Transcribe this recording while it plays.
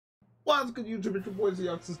What's good, YouTube? It's your boy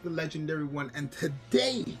Zeoxys, the legendary one, and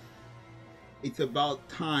today it's about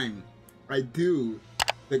time I do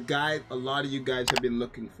the guide a lot of you guys have been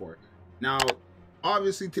looking for. Now,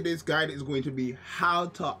 obviously, today's guide is going to be how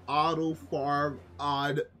to auto farm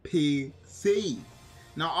on PC.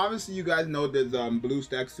 Now, obviously, you guys know there's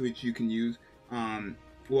BlueStacks which you can use.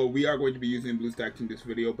 Well, we are going to be using BlueStacks in this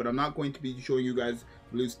video, but I'm not going to be showing you guys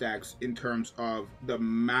BlueStacks in terms of the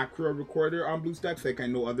macro recorder on BlueStacks like I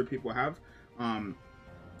know other people have,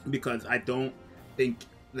 because I don't think,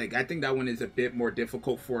 I think that one is a bit more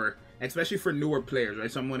difficult for, especially for newer players, right?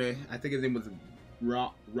 So I think his name was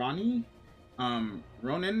Ronnie,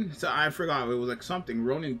 Ronan, so I forgot, it was like something,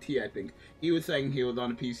 Ronan T, I think. He was saying he was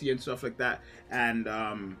on a PC and stuff like that,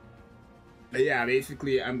 and yeah,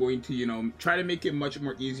 basically I'm going to, try to make it much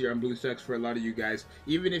more easier on BlueStacks for a lot of you guys,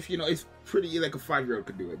 even if, it's pretty, like a 5-year-old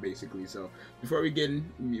could do it, basically. So before we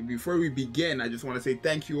begin, I just want to say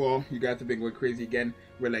thank you all. You guys have been going crazy again.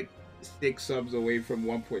 We're like 6 subs away from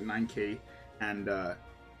 1.9k, and you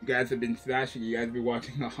guys have been smashing. You guys have been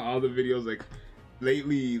watching all the videos, like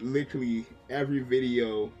lately, literally every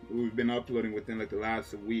video we've been uploading within like the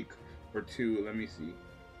last week or two. Let me see.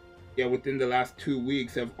 Yeah, within the last 2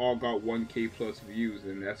 weeks have all got 1k plus views,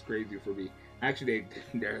 and that's crazy for me. Actually,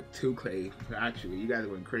 they're 2k. Actually, you guys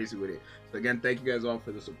went crazy with it. So again, thank you guys all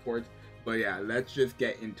for the support. But yeah, let's just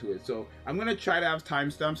get into it. So I'm gonna try to have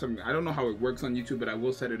timestamps. I don't know how it works on YouTube, but I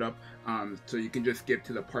will set it up so you can just skip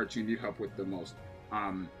to the parts you need help with the most.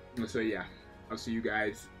 So yeah, I'll see you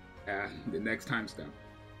guys at the next timestamp.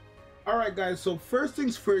 Alright guys, so first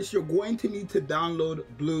things first, you're going to need to download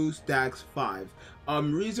BlueStacks 5.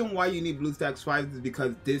 Reason why you need BlueStacks 5 is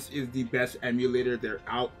because this is the best emulator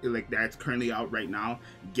that's currently out right now,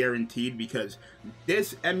 guaranteed, because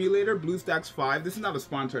this emulator, BlueStacks 5, this is not a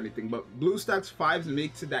sponsor or anything, but BlueStacks 5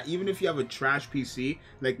 makes it that even if you have a trash PC,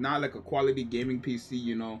 like not like a quality gaming PC,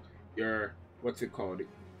 you're, what's it called?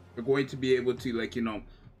 You're going to be able to,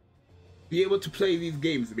 be able to play these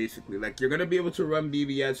games, basically. Like, you're gonna be able to run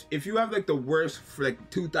BBS. If you have like the worst for like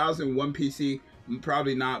 2001 PC,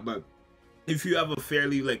 probably not, but if you have a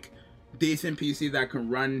fairly like decent PC that can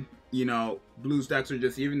run, BlueStacks, or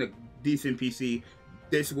just even a decent PC,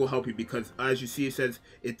 this will help you, because as you see, it says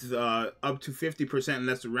it's up to 50%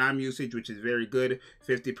 less RAM usage, which is very good,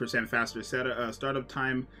 50% faster startup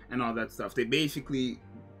time, and all that stuff. They basically,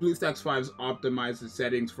 BlueStacks 5's optimize the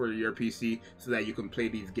settings for your PC so that you can play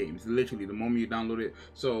these games literally the moment you download it.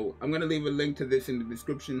 So I'm gonna leave a link to this in the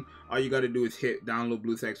description. All you gotta do is hit download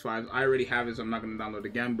BlueStacks 5. I already have it, so I'm not gonna download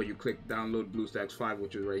again, but you click download BlueStacks 5,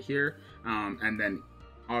 which is right here, and then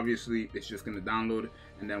obviously it's just gonna download,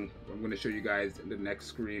 and then I'm gonna show you guys the next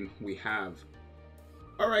screen we have.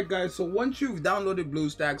 Alright guys, so once you've downloaded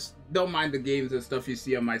BlueStacks, don't mind the games and stuff you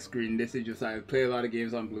see on my screen. This is just, I play a lot of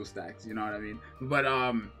games on BlueStacks, you know what I mean? But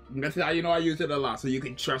that's how I use it a lot, so you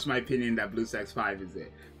can trust my opinion that BlueStacks 5 is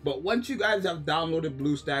it. But once you guys have downloaded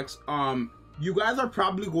BlueStacks, you guys are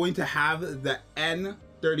probably going to have the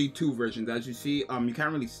N32 versions. As you see, you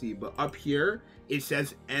can't really see, but up here it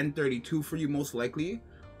says N32 for you most likely.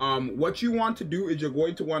 What you want to do is you're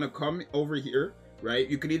going to want to come over here, right?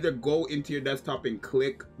 You can either go into your desktop and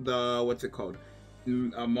click the, what's it called,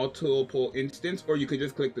 a multiple instance, or you can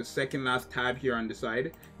just click the second last tab here on the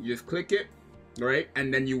side. You just click it, right?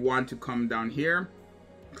 And then you want to come down here,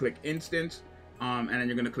 click instance, and then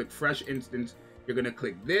you're going to click fresh instance. You're going to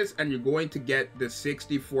click this, and you're going to get the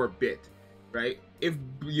 64-bit, right? If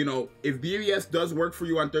BBS does work for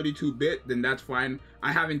you on 32-bit, then that's fine.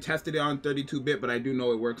 I haven't tested it on 32-bit, but I do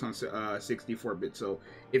know it works on 64-bit. So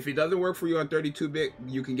if it doesn't work for you on 32-bit,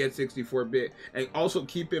 you can get 64-bit. And also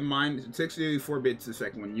keep in mind, 64-bit's the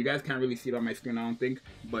second one. You guys can't really see it on my screen, I don't think,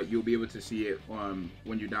 but you'll be able to see it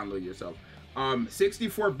when you download yourself.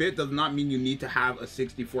 64-bit does not mean you need to have a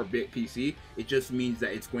 64-bit PC. It just means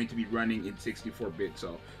that it's going to be running in 64-bit.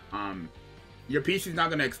 So your PC is not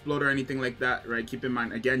going to explode or anything like that, right? Keep in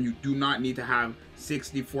mind, again, you do not need to have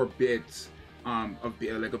 64 bits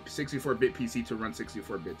like a 64-bit PC to run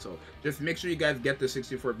 64-bit. So just make sure you guys get the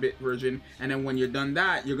 64-bit version, and then when you're done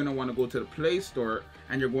that, you're going to want to go to the Play Store,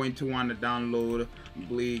 and you're going to want to download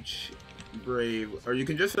Bleach Brave, or you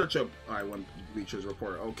can just search up, I want Bleach's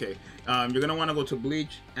report. Okay, you're going to want to go to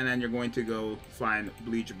Bleach, and then you're going to go find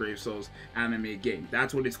Bleach Brave Souls anime game.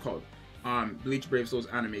 That's what it's called, Bleach Brave Souls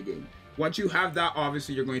anime game. Once you have that,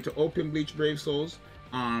 obviously you're going to open Bleach Brave Souls,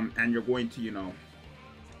 and you're going to,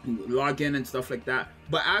 log in and stuff like that.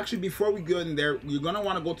 But actually, before we go in there, you're going to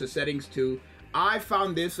want to go to settings too. I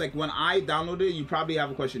found this, like when I downloaded it, you probably have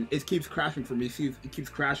a question. It keeps crashing for me. See, it keeps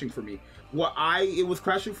crashing for me. It was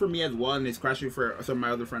crashing for me as well, and it's crashing for some of my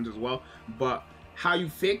other friends as well. But how you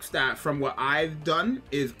fix that from what I've done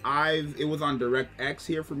is it was on DirectX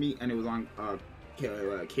here for me, and it was on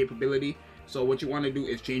capability. So what you want to do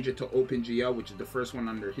is change it to OpenGL, which is the first one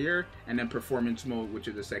under here, and then performance mode, which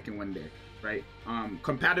is the second one there, right?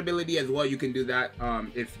 Compatibility as well, you can do that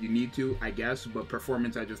if you need to, I guess, but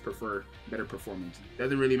performance, I just prefer better performance.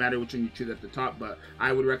 Doesn't really matter which one you choose at the top, but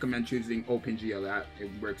I would recommend choosing OpenGL. That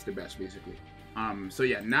it works the best, basically. So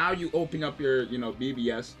yeah, now you open up your,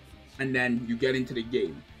 BBS, and then you get into the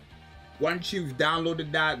game. Once you've downloaded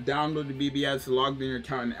BBS, logged in your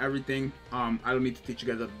account and everything, I don't need to teach you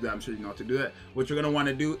guys how to do that. I'm sure you know how to do it. What you're gonna want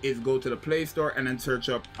to do is go to the Play Store and then search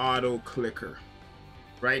up Auto Clicker.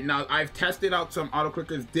 Right now, I've tested out some auto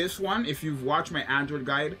clickers. This one, if you've watched my Android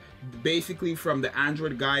guide, basically from the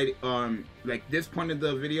Android guide, like this point of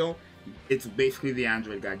the video, it's basically the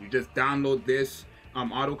Android guide. You just download this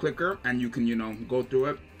auto clicker and you can, go through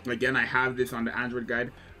it. Again, I have this on the Android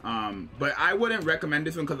guide. But I wouldn't recommend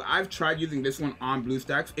this one because I've tried using this one on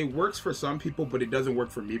BlueStacks. It works for some people, but it doesn't work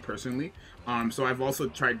for me personally. So I've also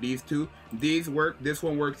tried these two. These work. This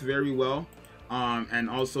one works very well. And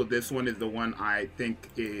also this one is the one I think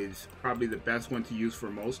is probably the best one to use for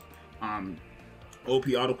most OP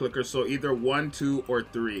auto clickers. So either 1, 2, or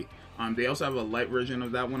 3. They also have a light version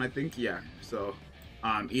of that one, I think. Yeah. So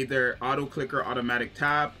either auto clicker automatic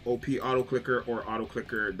tap, OP auto clicker, or auto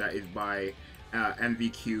clicker that is by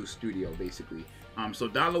MVQ Studio, basically. So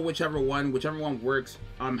download whichever one works.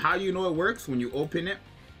 How you know it works? When you open it,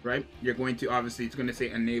 right? You're going to, obviously, it's going to say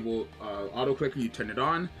enable auto clicker. You turn it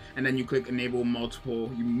on, and then you click enable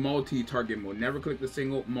multi-target mode. Never click the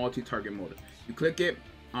single, multi-target mode. You click it,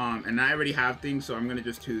 and I already have things, so I'm going to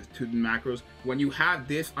just choose two macros. When you have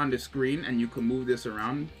this on the screen and you can move this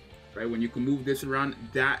around, right? When you can move this around,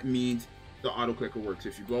 that means the auto clicker works.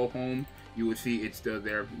 If you go home, you will see it's still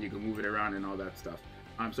there. You can move it around and all that stuff.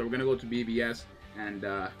 So we're gonna go to BBS, and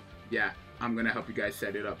yeah, I'm gonna help you guys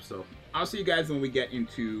set it up. So I'll see you guys when we get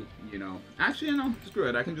into, actually, screw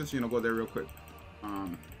it. I can just, go there real quick.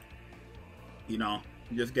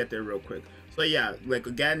 Just get there real quick. So yeah, like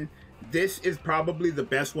again, this is probably the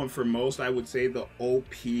best one for most. I would say the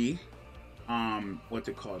OP, what's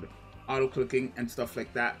it called? Auto clicking and stuff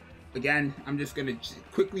like that. Again, I'm just gonna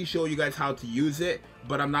quickly show you guys how to use it,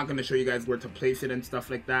 but I'm not gonna show you guys where to place it and stuff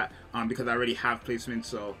like that, because I already have placements.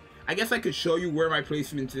 So I guess I could show you where my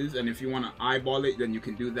placements is, and if you want to eyeball it, then you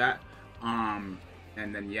can do that. And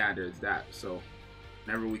then yeah, there's that. So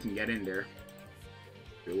whenever we can get in there,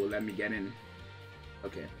 it will let me get in.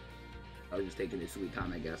 Okay, I was just taking this sweet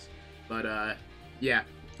time, I guess. But yeah,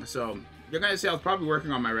 so you're gonna say I was probably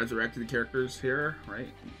working on my resurrected characters here, right?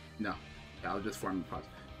 No, yeah, I'll just farm the pots.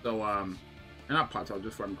 So not pots, I'll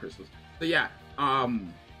just farm crystals. So yeah,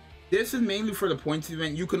 this is mainly for the points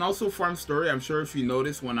event. You can also farm story. I'm sure if you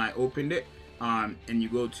notice when I opened it, and you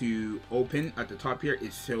go to open at the top here,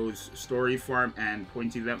 it shows story farm and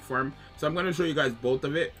points event farm. So I'm going to show you guys both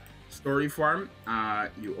of it. Story farm,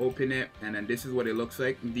 you open it, and then this is what it looks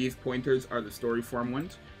like. These pointers are the story farm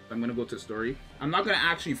ones. So I'm going to go to story. I'm not going to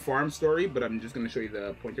actually farm story, but I'm just going to show you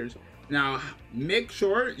the pointers. Now, make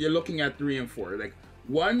sure you're looking at 3 and 4. Like,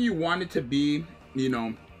 1, you want it to be,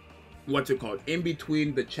 what's it called, in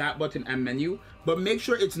between the chat button and menu, but make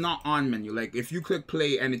sure it's not on menu. Like if you click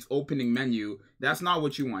play and it's opening menu, that's not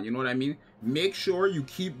what you want, you know what I mean? Make sure you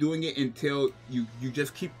keep doing it until you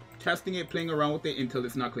just keep testing it, playing around with it until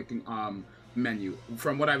it's not clicking menu.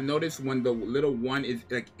 From what I've noticed, when the little 1 is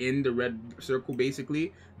like in the red circle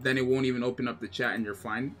basically, then it won't even open up the chat and you're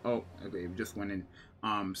fine. Oh, okay, it just went in.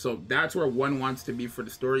 So that's where 1 wants to be for the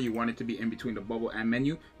story. You want it to be in between the bubble and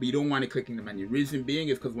menu, but you don't want it clicking the menu. Reason being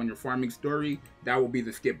is because when you're farming story, that will be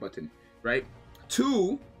the skip button, right?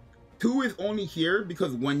 2 is only here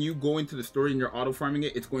because when you go into the story and you're auto farming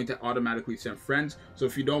it, it's going to automatically send friends. So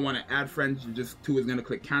if you don't want to add friends, you just 2 is going to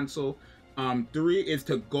click cancel. 3 is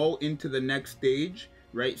to go into the next stage,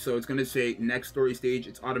 right? So it's going to say next story stage.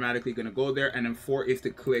 It's automatically going to go there. And then 4 is to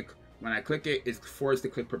click. When I click it, it's forced to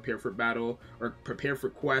click prepare for battle or prepare for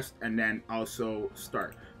quest, and then also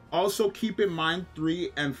start. Also keep in mind 3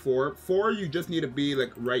 and 4. 4, you just need to be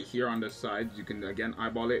like right here on the sides. You can again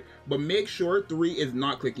eyeball it, but make sure 3 is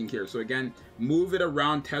not clicking here. So again, move it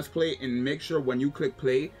around, test play, and make sure when you click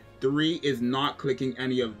play, 3 is not clicking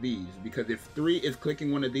any of these, because if 3 is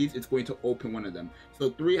clicking one of these, it's going to open one of them.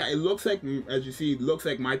 So 3, it looks like, as you see, it looks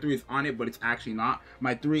like my 3 is on it, but it's actually not.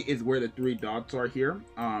 My 3 is where the 3 dots are here,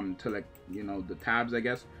 to like, the tabs, I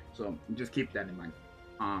guess. So just keep that in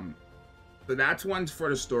mind. So that's one's for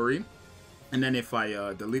the story. And then if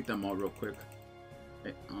I delete them all real quick,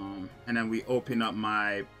 okay, and then we open up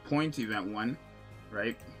my points event one,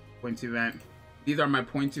 right? Points event. These are my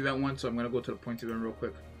points event ones, so I'm gonna go to the points event real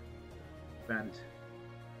quick. Event,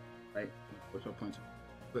 right? Go to a points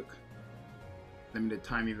quick. Limited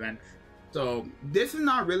time event. So this is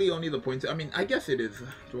not really only the points. I mean, I guess it is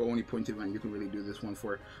the only point event you can really do this one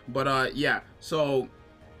for. But yeah. So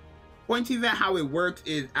point event, how it works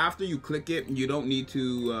is after you click it, you don't need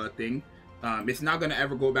to it's not gonna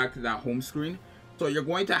ever go back to that home screen. So you're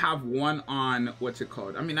going to have one on what's it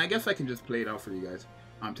called? I mean, I guess I can just play it out for you guys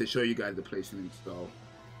to show you guys the placement. So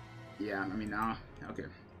yeah, I mean now okay.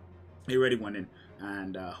 You already went in,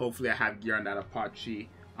 and hopefully I have gear on that Apache.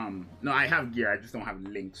 No, I have gear, I just don't have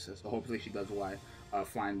links, so hopefully she does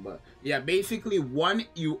fine. But yeah, basically one,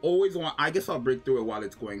 you always want, I guess I'll break through it while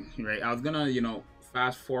it's going, right? I was gonna, you know,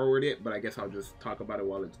 fast forward it, but I guess I'll just talk about it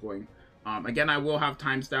while it's going. Again, I will have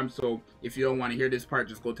timestamps, so if you don't want to hear this part,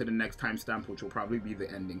 just go to the next timestamp, which will probably be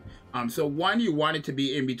the ending. So one, you want it to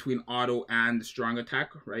be in between auto and strong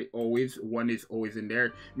attack, right? Always, one is always in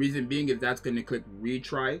there. Reason being is that's going to click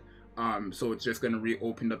retry, so it's just going to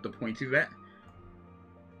reopen up the point event.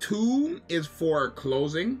 2 is for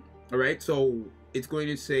closing, all right? So it's going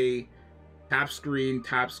to say tap screen,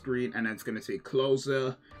 and then it's going to say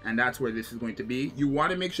closer, and that's where this is going to be. You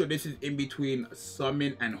want to make sure this is in between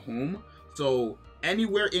summon and home. So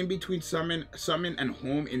anywhere in between summon and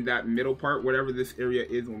home, in that middle part, whatever this area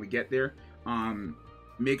is when we get there,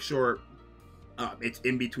 make sure it's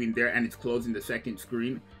in between there and it's closing the second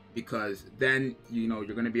screen, because then, you know,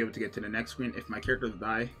 you're going to be able to get to the next screen. If my characters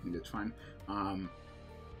die, it's fine.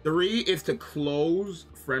 3 is to close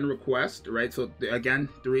friend request, right? So again,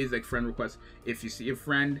 3 is like friend request. If you see a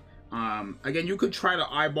friend, again, you could try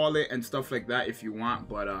to eyeball it and stuff like that if you want,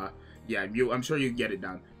 but yeah, I'm sure you get it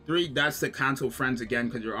down. 3, that's to cancel friends again,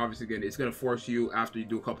 because you're obviously it's gonna force you after you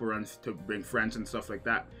do a couple runs to bring friends and stuff like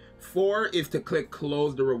that. 4 is to click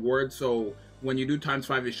close the reward. So when you do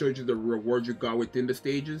 ×5, it shows you the reward you got within the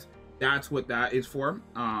stages. That's what that is for,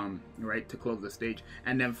 right, to close the stage.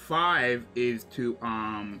 And then 5 is to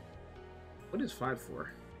what is 5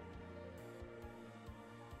 for?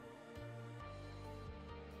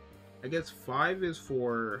 I guess 5 is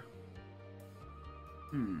for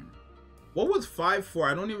what was 5 for?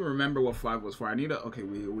 I don't even remember what 5 was for. I need to, okay,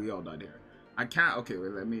 we all died here. I can't, okay,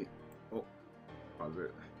 wait, let me, oh, pause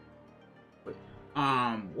it. Wait,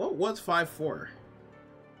 what was 5 for?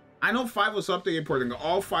 I know 5 was something important.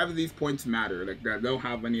 All 5 of these points matter. Like, they don't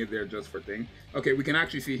have any of there just for thing. Okay, we can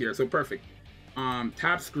actually see here. So perfect.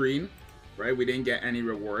 Tap screen, right? We didn't get any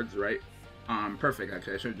rewards, right? Perfect.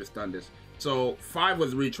 Actually, I should have just done this. So 5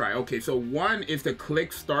 was retry. Okay, so 1 is to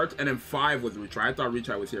click start, and then 5 was retry. I thought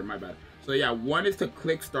retry was here. My bad. So yeah, 1 is to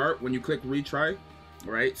click start when you click retry,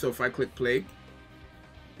 right? So if I click play,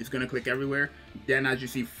 it's gonna click everywhere. Then as you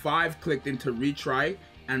see, 5 clicked into retry.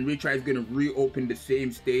 And retry is going to reopen the same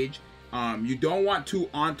stage. You don't want to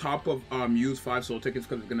on top of use 5 soul tickets,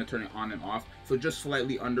 because it's going to turn it on and off. So just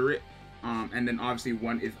slightly under it. And then obviously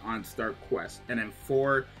 1 is on start quest. And then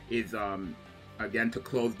 4 is again to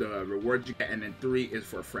close the rewards you get. And then 3 is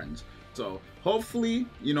for friends. So hopefully,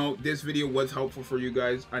 you know, this video was helpful for you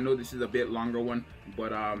guys. I know this is a bit longer one,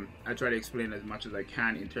 but I try to explain as much as I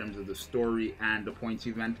can in terms of the story and the points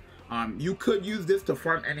event. You could use this to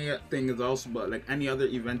farm anything else, but like any other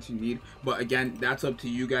events you need. But again, that's up to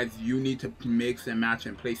you guys. You need to mix and match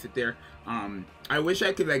and place it there. I wish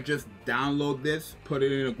I could like just download this, put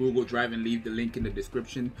it in a Google Drive, and leave the link in the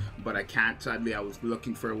description, but I can't. Sadly, I was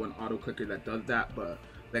looking for one auto clicker that does that, but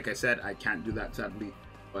like I said, I can't do that sadly.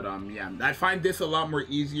 But yeah, I find this a lot more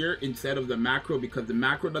easier instead of the macro, because the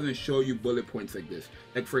macro doesn't show you bullet points like this.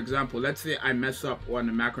 Like for example, let's say I mess up on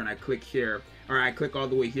the macro and I click here, or I click all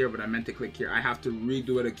the way here, but I meant to click here. I have to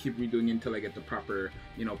redo it and keep redoing it until I get the proper,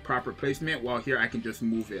 you know, proper placement. While here I can just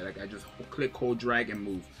move it. Like I just click, hold, drag, and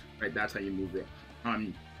move. Right, that's how you move it.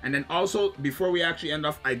 And then also, before we actually end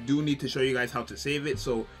off, I do need to show you guys how to save it.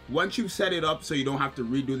 So once you've set it up so you don't have to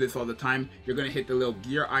redo this all the time, you're gonna hit the little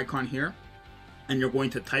gear icon here, and you're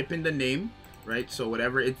going to type in the name, right? So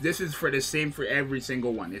whatever, this is for the same for every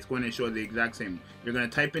single one. It's going to show the exact same. You're going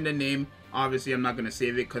to type in the name. Obviously, I'm not going to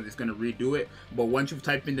save it because it's going to redo it. But once you've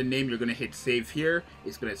typed in the name, you're going to hit save here.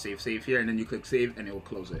 It's going to save here, and then you click save, and it will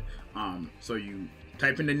close it. So you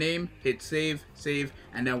type in the name, hit save,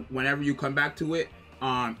 and then whenever you come back to it,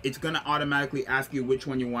 it's going to automatically ask you which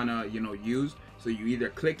one you want to, you know, use. So you either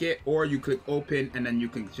click it or you click open, and then you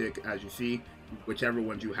can click, as you see, whichever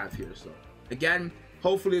ones you have here. So again,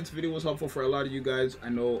 hopefully this video was helpful for a lot of you guys. I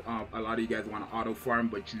know a lot of you guys want to auto farm,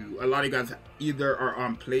 but a lot of you guys either are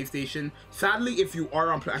on PlayStation. Sadly, if you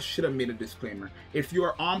are on, I should have made a disclaimer. If you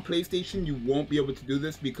are on PlayStation, you won't be able to do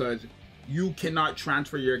this because you cannot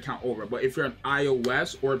transfer your account over. But if you're on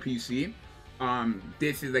iOS or PC,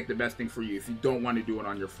 this is like the best thing for you if you don't want to do it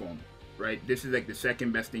on your phone, right? This is like the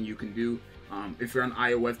second best thing you can do. If you're on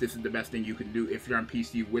iOS, this is the best thing you can do. If you're on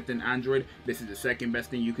PC with an Android, this is the second best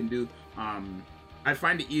thing you can do. I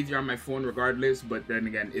find it easier on my phone regardless, but then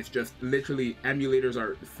again, it's just literally emulators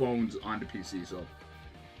are phones on the PC. So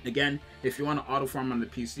again, if you want to auto farm on the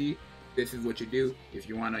PC, this is what you do. If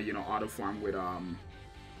you want to, you know, auto farm with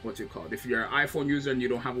what's it called? If you're an iPhone user and you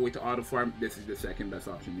don't have a way to auto farm, this is the second best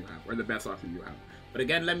option you have, or the best option you have. But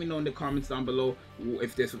again, let me know in the comments down below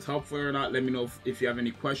if this was helpful or not. Let me know if you have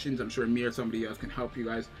any questions. I'm sure me or somebody else can help you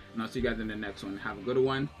guys. And I'll see you guys in the next one. Have a good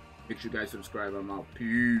one. Make sure you guys subscribe. I'm out.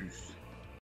 Peace.